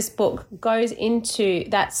which this book goes into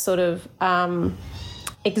that sort of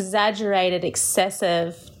exaggerated,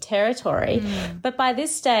 excessive territory. But by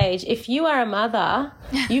this stage, if you are a mother,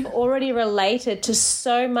 you've already related to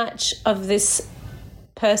so much of this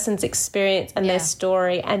person's experience and their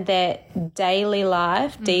story and their daily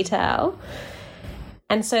life detail.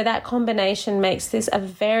 And so that combination makes this a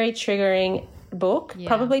very triggering book,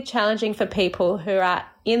 probably challenging for people who are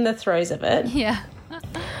in the throes of it. Yeah.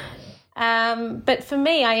 But for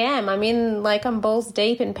me, I'm balls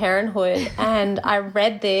deep in parenthood, and I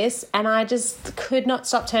read this and I just could not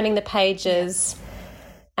stop turning the pages.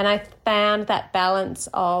 And I found that balance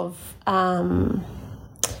of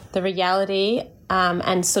the reality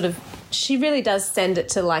and sort of, she really does send it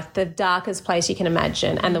to like the darkest place you can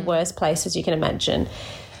imagine and the worst places you can imagine.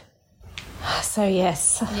 So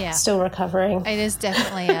yes, still recovering. It is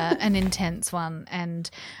definitely an intense one, and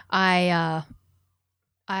I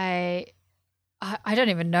don't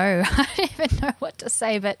even know. I don't even know what to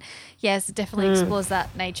say, but yes, it definitely explores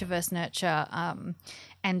that nature versus nurture.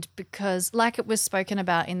 And because, like it was spoken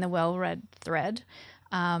about in the well-read thread,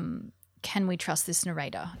 can we trust this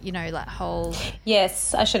narrator? You know, that whole...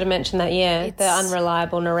 Yes, I should have mentioned that, the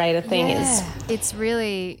unreliable narrator thing is...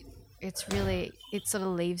 It sort of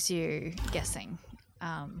leaves you guessing.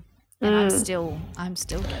 And I'm still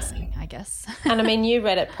guessing, I guess. And I mean, you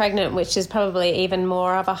read it pregnant, which is probably even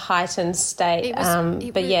more of a heightened state.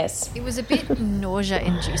 It was a bit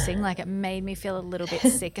nausea-inducing. Like, it made me feel a little bit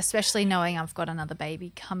sick, especially knowing I've got another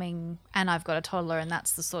baby coming and I've got a toddler, and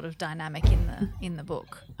that's the sort of dynamic in the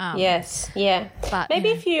book. But maybe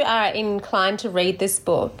if you are inclined to read this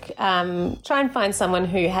book, try and find someone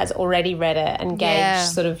who has already read it and gauge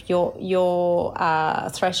sort of your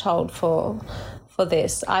threshold for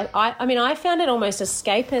this. I found it almost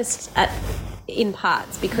escapist in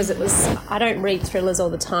parts because it was, I don't read thrillers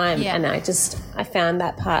all the time, and I found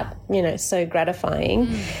that part, so gratifying.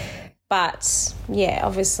 But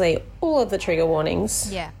obviously all of the trigger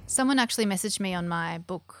warnings. Yeah. Someone actually messaged me on my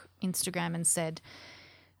book Instagram and said,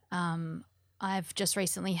 I've just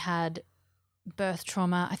recently had birth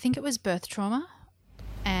trauma. I think it was birth trauma.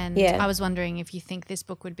 And I was wondering if you think this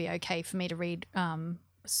book would be okay for me to read,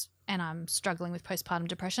 and I'm struggling with postpartum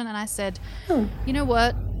depression. And I said, you know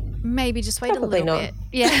what, maybe just wait a little bit.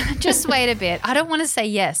 Yeah, just wait a bit. I don't want to say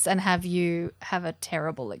yes and have you have a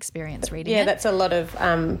terrible experience reading it. Yeah, that's a lot of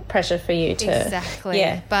pressure for you to... Exactly.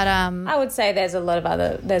 Yeah. But I would say there's a lot of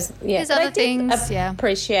other... There's other things,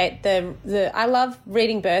 appreciate the... I love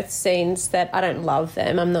reading birth scenes that... I don't love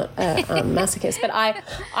them. I'm not a masochist. But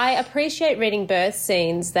I appreciate reading birth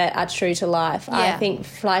scenes that are true to life. Yeah. I think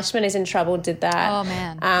Fleischman Is in Trouble did that. Oh,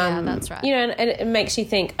 man. Yeah, that's right. And it makes you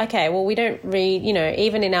think, okay, well, we don't read...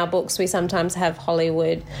 even in our books, we sometimes have Hollywood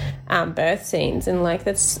birth scenes, and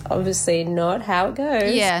that's obviously not how it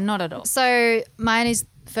goes. Yeah, not at all. So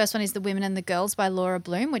first one is The Women and the Girls by Laura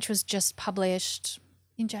Bloom, which was just published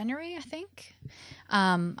in January, I think.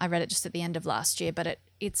 I read it just at the end of last year, but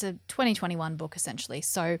it's a 2021 book essentially.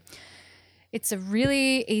 So it's a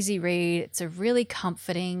really easy read. It's a really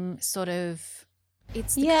comforting sort of...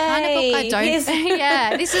 It's the kind of book I don't...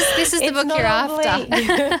 Yeah, this is the book you're after.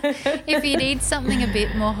 If you need something a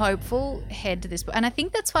bit more hopeful, head to this book. And I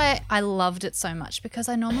think that's why I loved it so much, because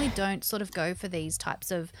I normally don't sort of go for these types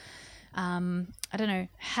of I don't know,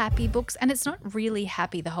 happy books. And it's not really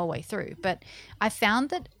happy the whole way through, but I found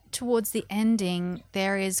that towards the ending,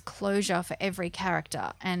 there is closure for every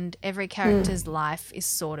character, and every character's life is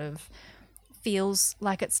sort of feels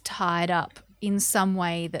like it's tied up in some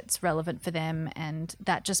way that's relevant for them, and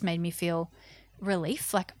that just made me feel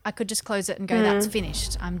relief. Like I could just close it and go, that's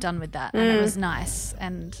finished. I'm done with that. And it was nice.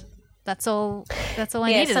 And that's all I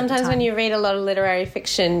needed. Yeah, sometimes when you read a lot of literary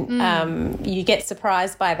fiction, you get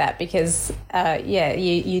surprised by that because,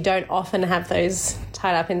 you don't often have those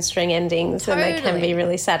tied up in string endings, and they can be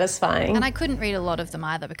really satisfying. And I couldn't read a lot of them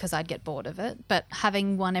either because I'd get bored of it, but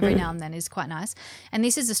having one every now and then is quite nice. And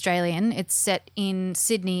this is Australian. It's set in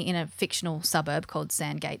Sydney in a fictional suburb called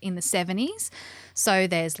Sandgate in the 70s. So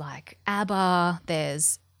there's like ABBA,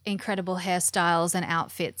 there's incredible hairstyles and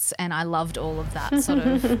outfits, and I loved all of that sort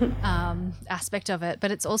of aspect of it. But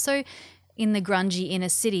it's also in the grungy inner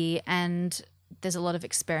city, and there's a lot of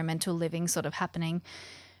experimental living sort of happening.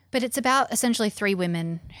 But it's about essentially 3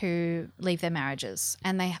 women who leave their marriages,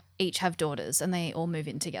 and they each have daughters, and they all move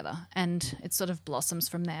in together, and it sort of blossoms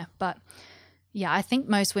from there. But yeah, I think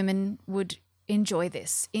most women would enjoy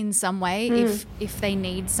this in some way if they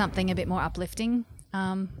need something a bit more uplifting.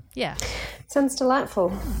 Yeah. Sounds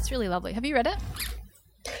delightful. It's really lovely. Have you read it?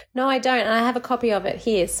 No, I don't. And I have a copy of it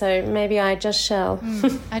here, so maybe I just shall.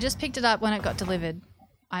 I just picked it up when it got delivered.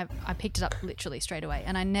 I picked it up literally straight away,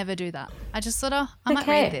 and I never do that. I just thought, I might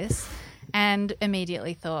read this, and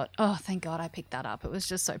immediately thought, oh, thank God I picked that up. It was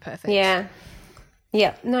just so perfect. Yeah.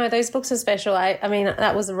 Yeah, no, those books are special. I mean,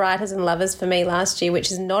 that was Writers and Lovers for me last year, which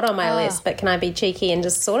is not on my list, but can I be cheeky and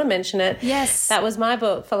just sort of mention it? Yes. That was my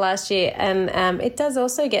book for last year, and it does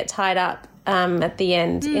also get tied up at the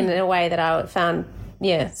end in a way that I found,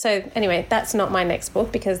 So anyway, that's not my next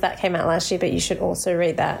book because that came out last year, but you should also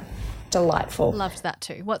read that. Delightful. Loved that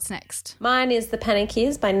too. What's next? Mine is The Panic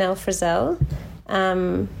Years by Nell Frizzell.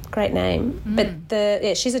 Great name.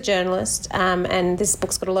 But she's a journalist, and this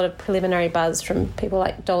book's got a lot of preliminary buzz from people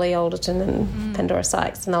like Dolly Alderton and Pandora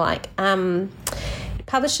Sykes and the like. It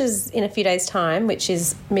publishes in a few days' time, which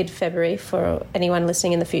is mid-February for anyone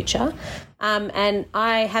listening in the future. And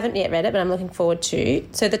I haven't yet read it, but I'm looking forward to.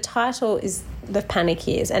 So the title is The Panic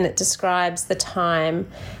Years, and it describes the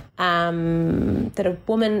time that a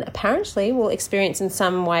woman apparently will experience in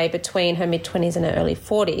some way between her mid-20s and her early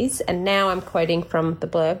 40s. And now I'm quoting from the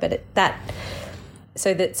blurb, but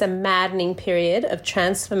so that's a maddening period of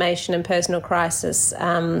transformation and personal crisis,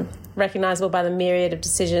 recognisable by the myriad of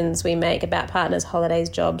decisions we make about partners, holidays,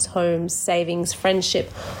 jobs, homes, savings,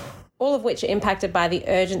 friendship, all of which are impacted by the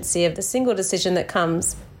urgency of the single decision that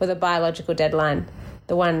comes with a biological deadline.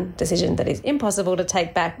 The one decision that is impossible to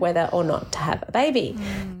take back, whether or not to have a baby.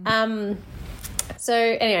 So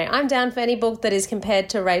anyway, I'm down for any book that is compared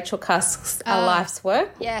to Rachel Cusk's A Life's Work,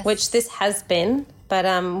 which this has been, but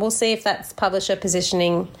we'll see if that's publisher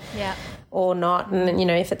positioning or not, and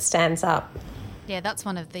if it stands up. Yeah, that's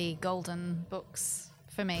one of the golden books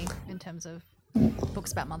for me in terms of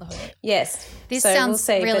books about motherhood. Yes. This sounds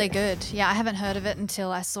really good. Yeah, I haven't heard of it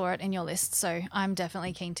until I saw it in your list, so I'm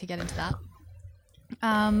definitely keen to get into that.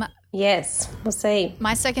 Yes, we'll see.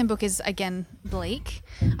 My second book is, again, bleak.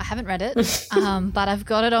 I haven't read it, but I've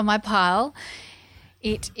got it on my pile.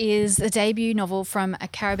 It is a debut novel from a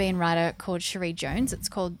Caribbean writer called Cherie Jones. It's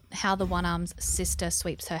called How the One-Armed Sister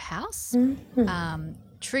Sweeps Her House.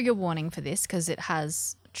 Trigger warning for this because it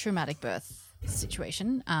has traumatic birth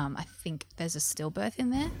situation. I think there's a stillbirth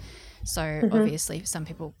in there. So obviously some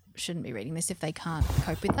people shouldn't be reading this if they can't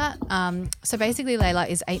cope with that. So basically Layla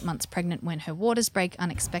is 8 months pregnant when her waters break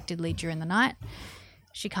unexpectedly during the night.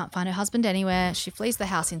 She can't find her husband anywhere. She flees the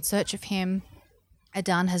house in search of him.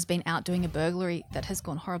 Adan has been out doing a burglary that has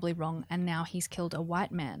gone horribly wrong, and now he's killed a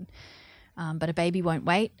white man. But a baby won't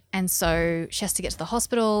wait, and so she has to get to the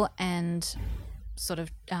hospital, and sort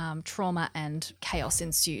of trauma and chaos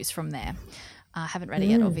ensues from there. I haven't read it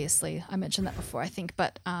yet, obviously. I mentioned that before, I think.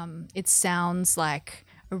 But it sounds like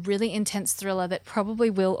a really intense thriller that probably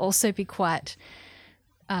will also be quite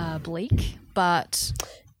bleak, but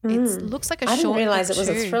it looks like a short. I didn't realise it was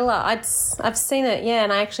a thriller. I've seen it,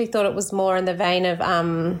 and I actually thought it was more in the vein of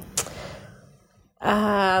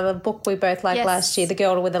the book we both liked last year, The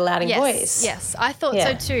Girl with the Louding Voice. Yes, I thought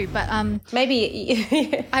so too, but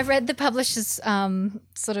maybe I read the publisher's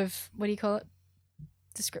sort of, what do you call it,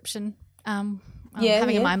 description.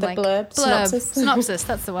 Having a mind blank. Blurb. Synopsis,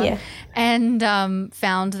 that's the one. And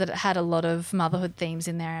found that it had a lot of motherhood themes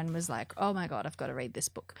in there, and was like, oh my God, I've got to read this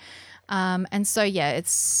book. And so,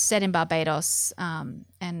 it's set in Barbados, and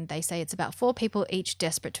they say it's about 4 people, each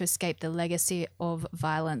desperate to escape the legacy of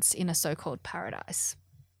violence in a so-called paradise.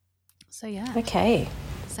 So, Okay.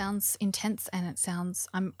 Sounds sounds intense, and it sounds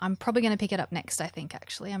I'm probably going to pick it up next, I think,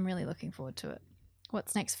 actually. I'm really looking forward to it.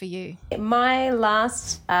 What's next for you? My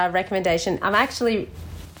last recommendation, I'm actually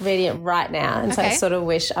reading it right now, and so I sort of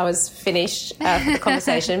wish I was finished for the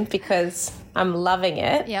conversation because I'm loving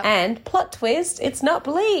it. Yep. And plot twist, it's not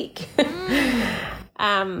bleak.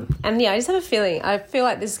 And yeah, I just have a feeling, I feel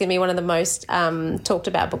like this is going to be one of the most talked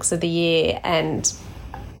about books of the year, and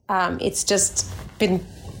it's just been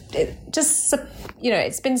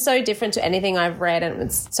it's been so different to anything I've read, and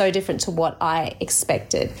it's so different to what I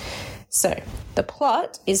expected. So the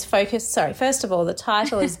plot is focused, first of all, the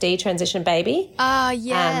title is Detransition Baby.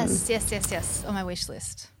 Yes, on my wish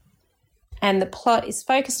list. And the plot is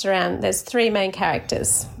focused around, there's three main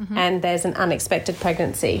characters, and there's an unexpected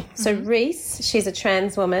pregnancy. So Reese, she's a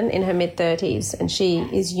trans woman in her mid-30s, and she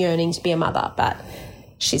is yearning to be a mother, but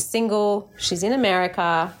she's single, she's in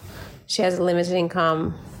America, she has a limited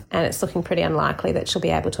income, and it's looking pretty unlikely that she'll be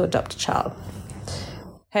able to adopt a child.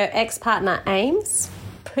 Her ex-partner, Ames,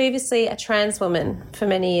 previously a trans woman for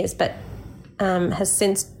many years, but has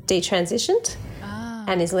since detransitioned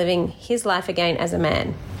and is living his life again as a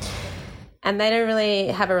man. And they don't really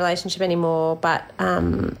have a relationship anymore, but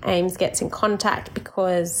Ames gets in contact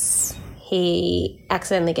because he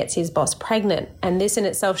accidentally gets his boss pregnant. And this in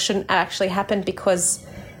itself shouldn't actually happen because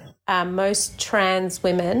most trans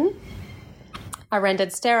women are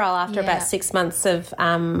rendered sterile after about 6 months of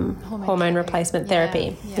hormone replacement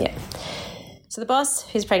therapy. Yeah. So the boss,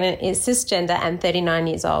 who's pregnant, is cisgender and 39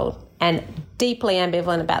 years old and deeply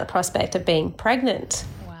ambivalent about the prospect of being pregnant.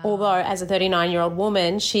 Wow. Although as a 39-year-old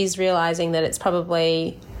woman, she's realising that it's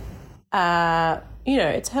probably,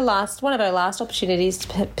 it's one of her last opportunities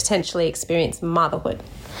to potentially experience motherhood.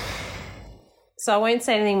 So I won't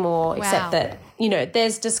say anything more except that,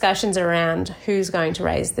 there's discussions around who's going to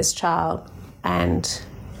raise this child, and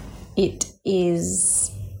it is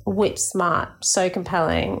whip smart, so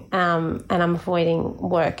compelling, and I'm avoiding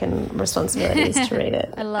work and responsibilities to read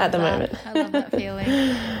it at the moment. I love that feeling.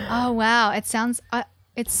 Oh wow, it sounds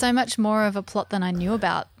it's so much more of a plot than I knew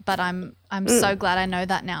about, but I'm so glad I know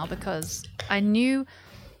that now, because I knew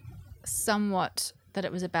somewhat that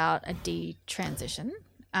it was about a detransition,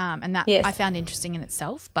 and that I found interesting in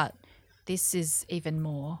itself, but this is even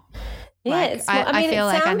more. Yeah, I feel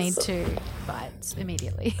like I need to buy it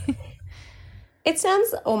immediately. It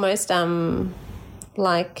sounds almost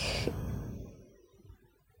like,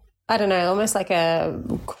 I don't know, almost like a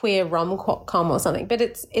queer rom-com or something. But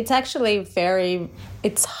it's actually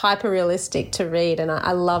it's hyper realistic to read, and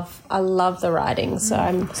I love the writing.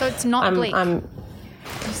 So so it's not bleak. You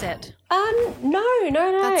said. No.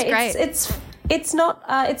 That's great. It's not.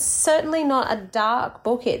 It's certainly not a dark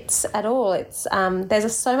book. It's at all. It's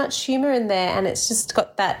there's so much humour in there, and it's just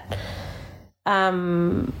got that.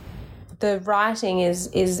 The writing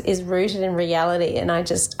is rooted in reality, and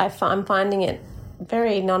I'm finding it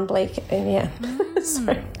very non-bleak.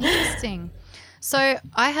 Sorry. Interesting. So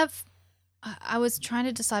I was trying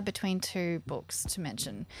to decide between two books to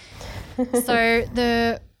mention. So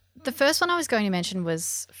the first one I was going to mention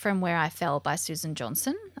was From Where I Fell by Susan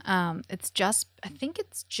Johnson. I think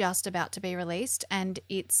it's just about to be released, and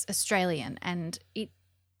it's Australian, and it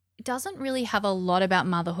doesn't really have a lot about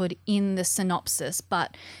motherhood in the synopsis,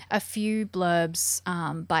 but a few blurbs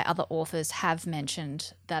by other authors have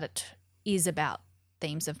mentioned that it is about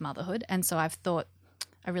themes of motherhood, and so I've thought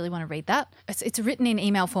I really want to read that. It's written in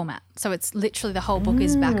email format, so it's literally the whole book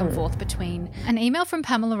is back and forth between an email from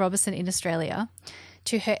Pamela Robertson in Australia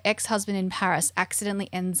to her ex-husband in Paris accidentally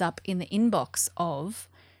ends up in the inbox of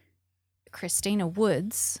Christina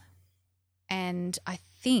Woods, and I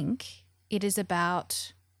think it is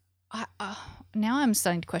about now I'm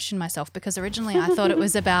starting to question myself, because originally I thought it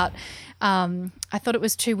was about I thought it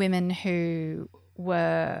was two women who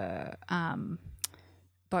were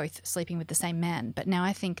both sleeping with the same man, but now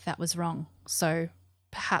I think that was wrong. So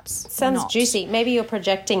perhaps sounds not. Juicy. Maybe you're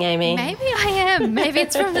projecting, Amy. Maybe I am. Maybe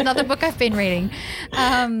it's from another book I've been reading.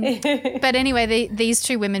 But anyway, these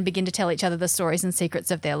two women begin to tell each other the stories and secrets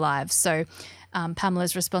of their lives. So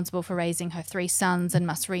Pamela's responsible for raising her three sons and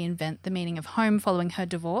must reinvent the meaning of home following her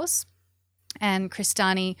divorce. And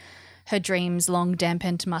Kristani, her dreams long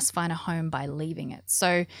dampened, must find a home by leaving it.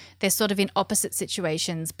 So they're sort of in opposite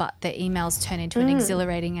situations, but their emails turn into an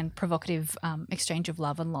exhilarating and provocative exchange of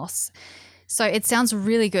love and loss. So it sounds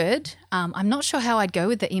really good. I'm not sure how I'd go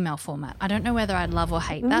with the email format. I don't know whether I'd love or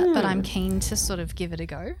hate that, but I'm keen to sort of give it a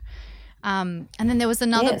go. And then there was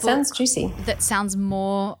another book sounds juicy. that sounds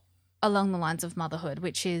more along the lines of motherhood,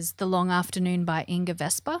 which is The Long Afternoon by Inga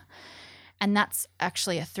Vesper. And that's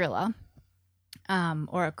actually a thriller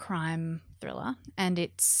or a crime thriller. And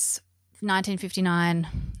it's 1959.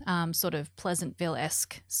 sort of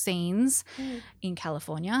Pleasantville-esque scenes in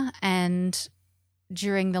California. And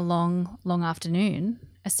during the long, long afternoon,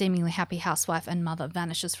 a seemingly happy housewife and mother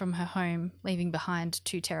vanishes from her home, leaving behind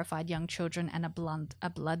 2 terrified young children and a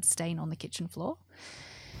blood stain on the kitchen floor.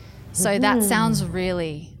 So that sounds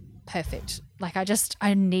really perfect. Like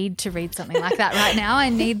I need to read something like that right now. I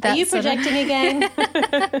need that. Are you projecting again?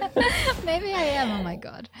 Maybe I am. Oh my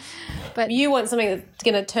God. But you want something that's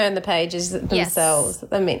going to turn the pages themselves.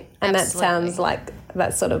 I mean, and absolutely. That sounds like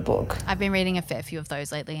that sort of book. I've been reading a fair few of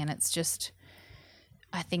those lately, and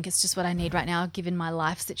I think it's just what I need right now, given my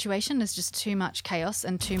life situation. There's just too much chaos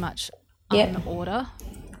and too much unorder.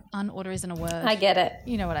 Unorder isn't a word. I get it.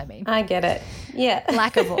 You know what I mean. I get it. Yeah.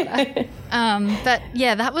 Lack of order. But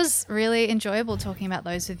yeah, that was really enjoyable talking about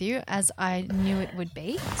those with you, as I knew it would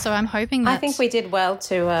be. So I'm hoping that I think we did well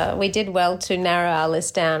to narrow our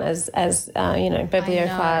list down as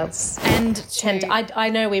bibliophiles. And I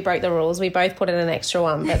know we broke the rules. We both put in an extra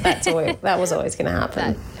one, but that was always going to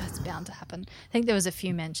happen. That's bound to happen. I think there was a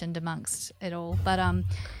few mentioned amongst it all, but I'm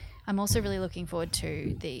also really looking forward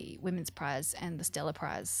to the Women's Prize and the Stella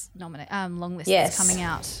Prize long list that's coming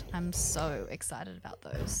out. I'm so excited about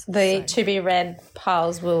those. To be read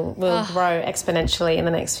piles will grow exponentially in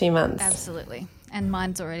the next few months. Absolutely. And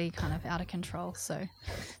mine's already kind of out of control, so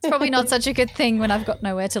it's probably not such a good thing when I've got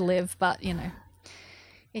nowhere to live, but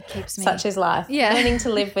it keeps me. Such is life. Yeah. Learning to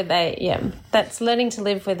live with a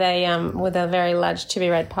very large to be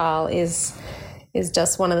read pile is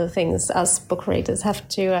just one of the things us book readers have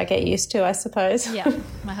to get used to, I suppose. Yeah.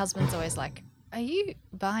 My husband's always like, are you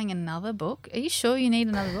buying another book? Are you sure you need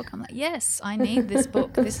another book? I'm like, yes, I need this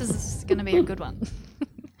book. This is going to be a good one.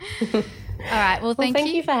 All right. Well,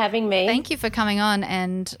 thank you for having me. Thank you for coming on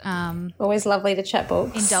and always lovely to chat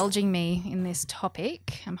books. Indulging me in this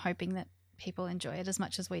topic. I'm hoping that people enjoy it as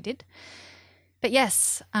much as we did. But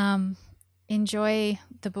yes, enjoy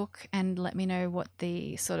the book and let me know what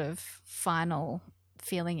the sort of final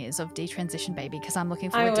feeling is of Detransition Baby, because I'm looking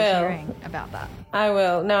forward to hearing about that. I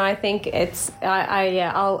will. No, I think it's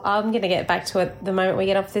I'm going to get back to it the moment we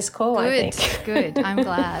get off this call. Good, I think. Good. I'm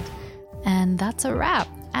glad. And that's a wrap.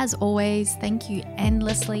 As always, thank you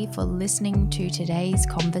endlessly for listening to today's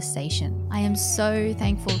conversation. I am so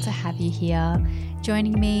thankful to have you here,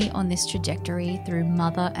 joining me on this trajectory through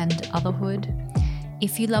mother and otherhood.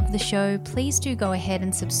 If you love the show, please do go ahead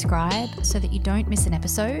and subscribe so that you don't miss an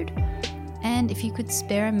episode. And if you could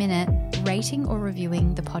spare a minute, rating or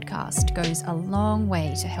reviewing the podcast goes a long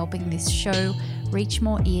way to helping this show reach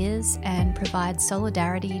more ears and provide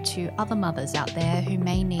solidarity to other mothers out there who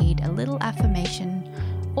may need a little affirmation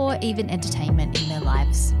or even entertainment in their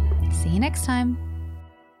lives. See you next time.